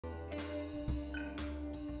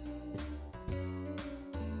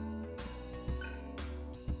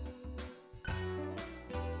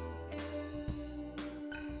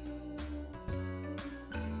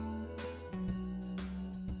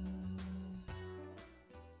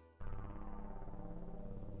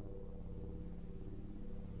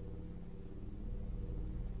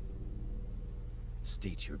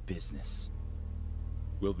State your business.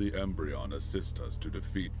 Will the Embryon assist us to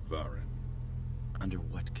defeat Varen? Under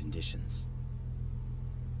what conditions?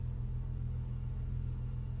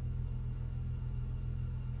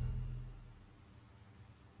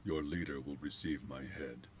 Your leader will receive my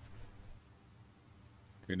head.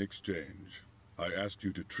 In exchange, I ask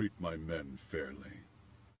you to treat my men fairly.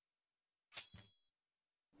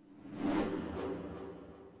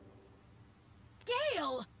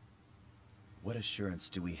 Gale! What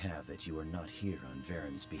assurance do we have that you are not here on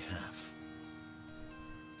Varen's behalf?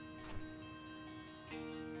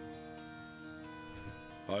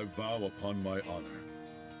 I vow upon my honor.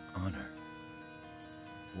 Honor?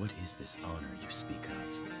 What is this honor you speak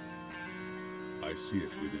of? I see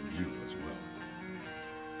it within you as well.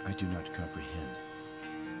 I do not comprehend.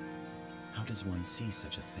 How does one see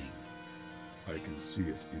such a thing? I can see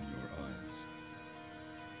it in your eyes.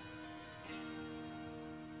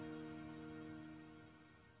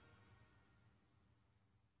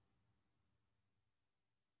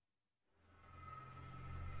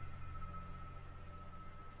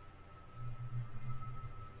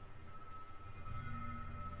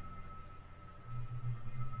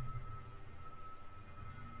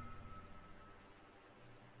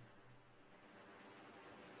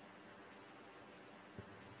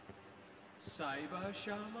 Cyber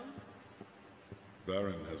Shaman?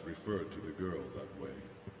 Varen has referred to the girl that way.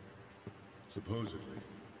 Supposedly,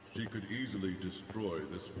 she could easily destroy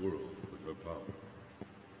this world with her power.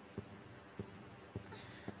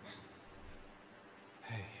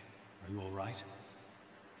 Hey, are you all right?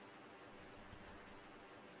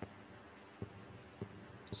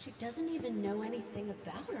 She doesn't even know anything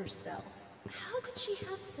about herself. How could she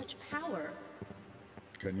have such power?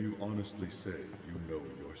 Can you honestly say you know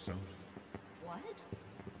yourself? What?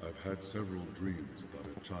 I've had several dreams about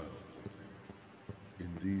a child lately. In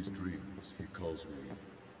these dreams, he calls me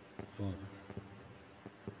Father.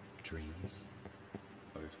 Dreams?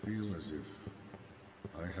 I feel as if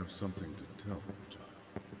I have something to tell the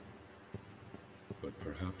child. But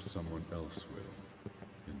perhaps someone else will,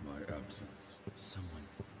 in my absence. Someone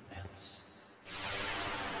else?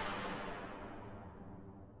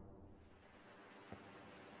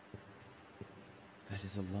 That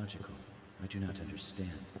is illogical. I do not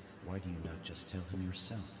understand. Why do you not just tell him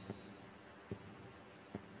yourself?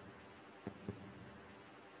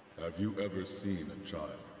 Have you ever seen a child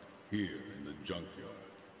here in the junkyard?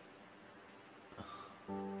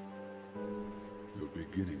 You're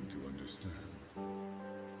beginning to understand.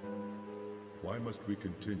 Why must we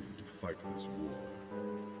continue to fight this war?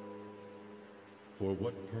 For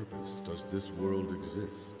what purpose does this world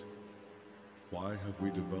exist? Why have we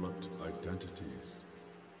developed identities?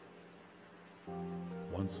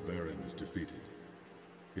 Once Varen is defeated,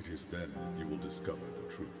 it is then that you will discover the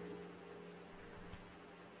truth.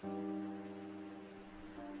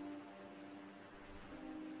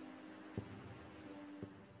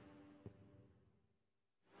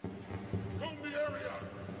 Comb the area!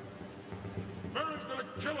 Varen's gonna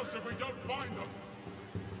kill us if we don't find them!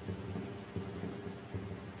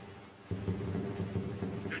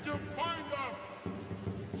 Did you find them?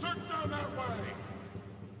 Search down that way!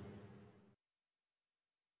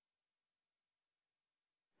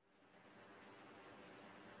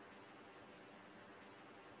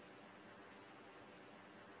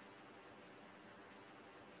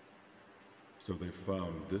 So they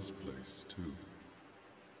found this place, too.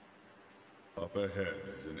 Up ahead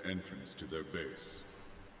is an entrance to their base.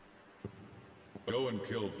 Go and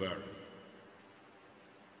kill Varen.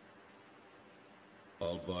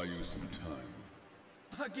 I'll buy you some time.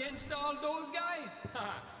 Against all those guys?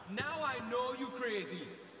 Now I know you crazy.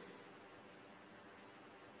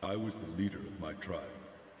 I was the leader of my tribe.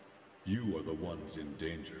 You are the ones in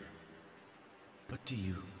danger. What do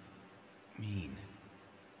you mean?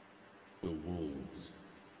 The wolves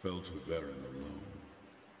fell to Varen alone.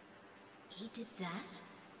 He did that?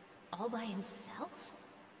 All by himself?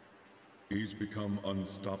 He's become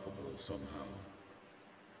unstoppable somehow.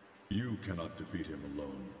 You cannot defeat him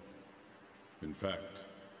alone. In fact,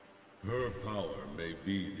 her power may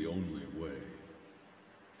be the only way.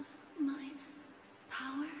 My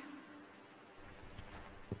power?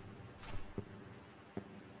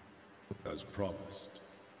 As promised.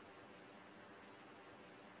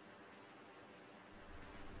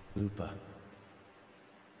 Lupa.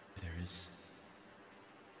 There is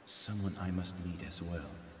someone I must meet as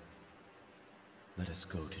well. Let us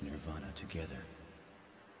go to Nirvana together.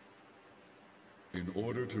 In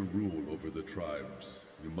order to rule over the tribes,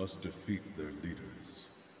 you must defeat their leaders.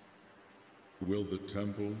 Will the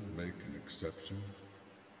temple make an exception?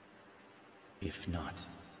 If not,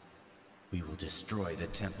 We will destroy the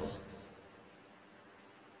temple.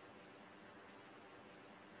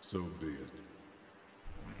 So be it.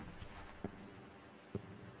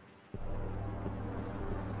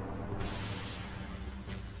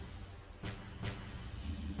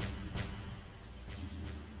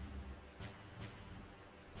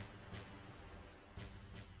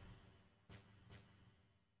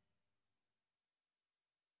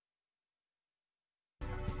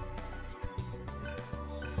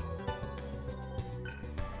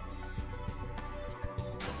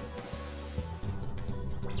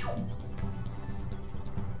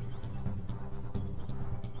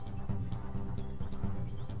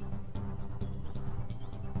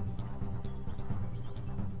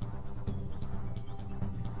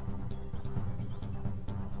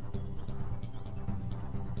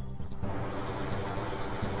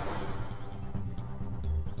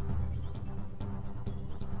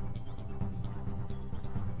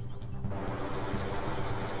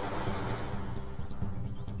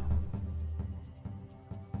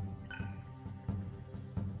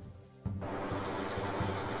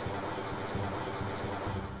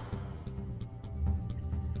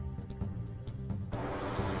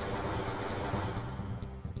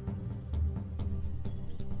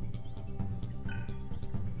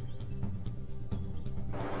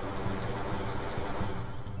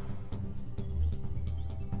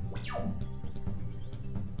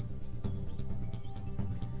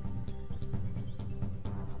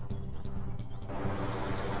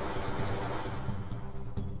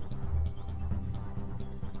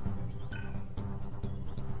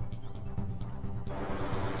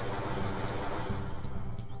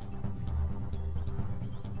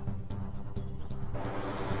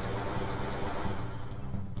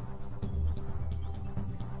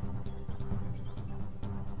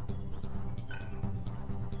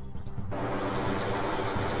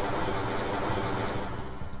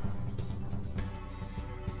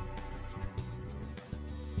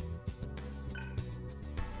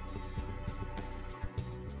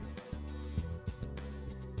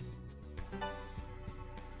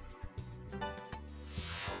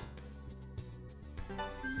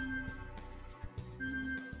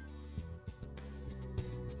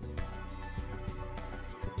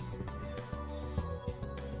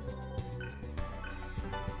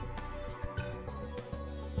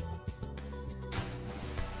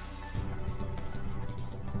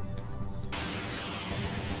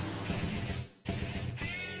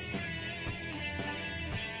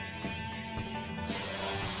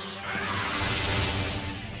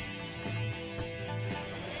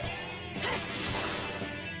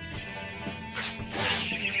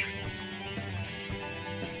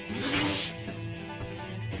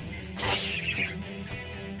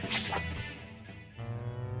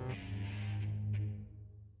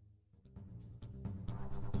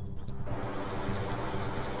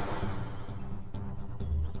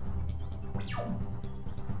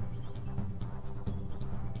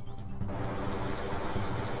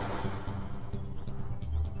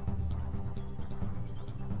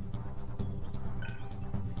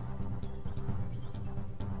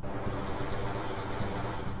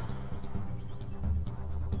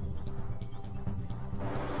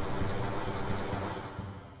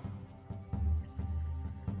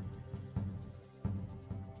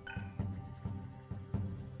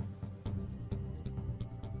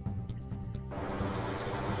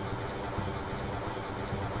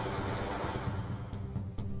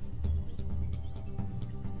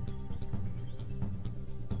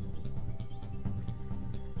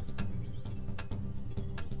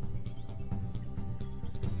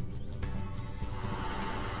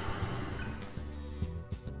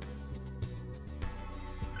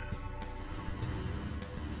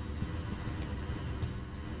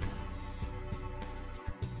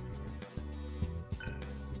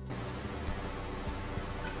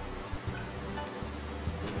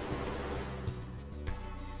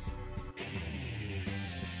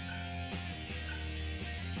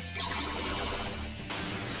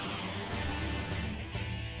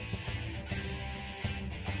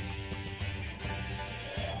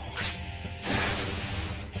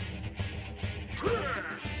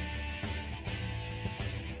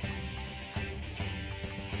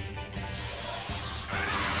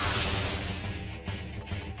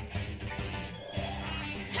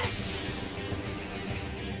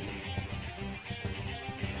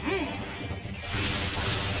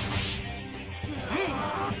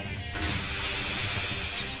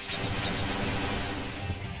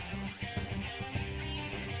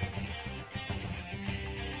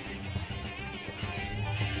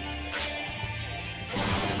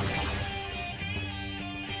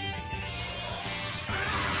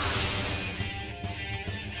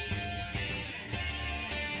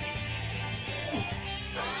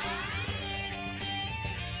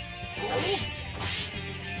 Oh!